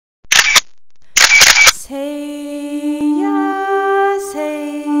새야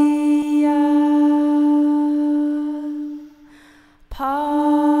새야 파랑새야.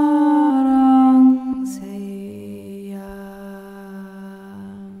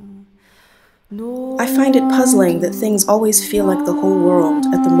 I find it puzzling that things always feel like the whole world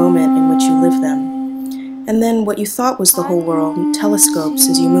at the moment in which you live them. And then what you thought was the whole world telescopes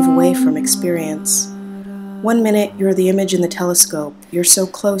as you move away from experience. One minute you're the image in the telescope, you're so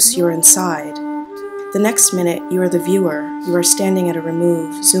close you're inside. The next minute you are the viewer, you are standing at a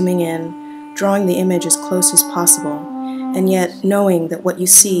remove, zooming in, drawing the image as close as possible, and yet knowing that what you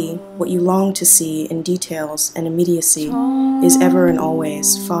see, what you long to see in details and immediacy, is ever and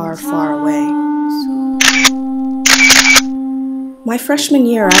always far, far away. My freshman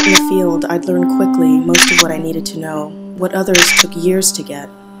year out in the field, I'd learned quickly most of what I needed to know, what others took years to get,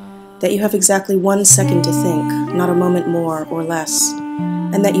 that you have exactly 1 second to think, not a moment more or less,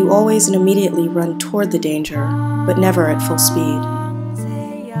 and that you always and immediately run toward the danger, but never at full speed.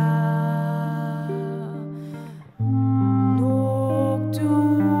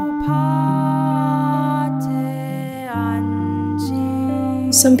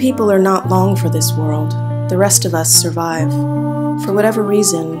 Some people are not long for this world. The rest of us survive. For whatever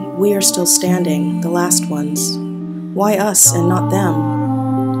reason, we are still standing, the last ones. Why us and not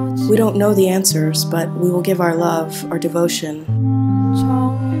them? We don't know the answers, but we will give our love, our devotion.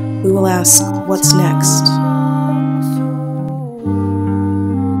 We will ask, what's next?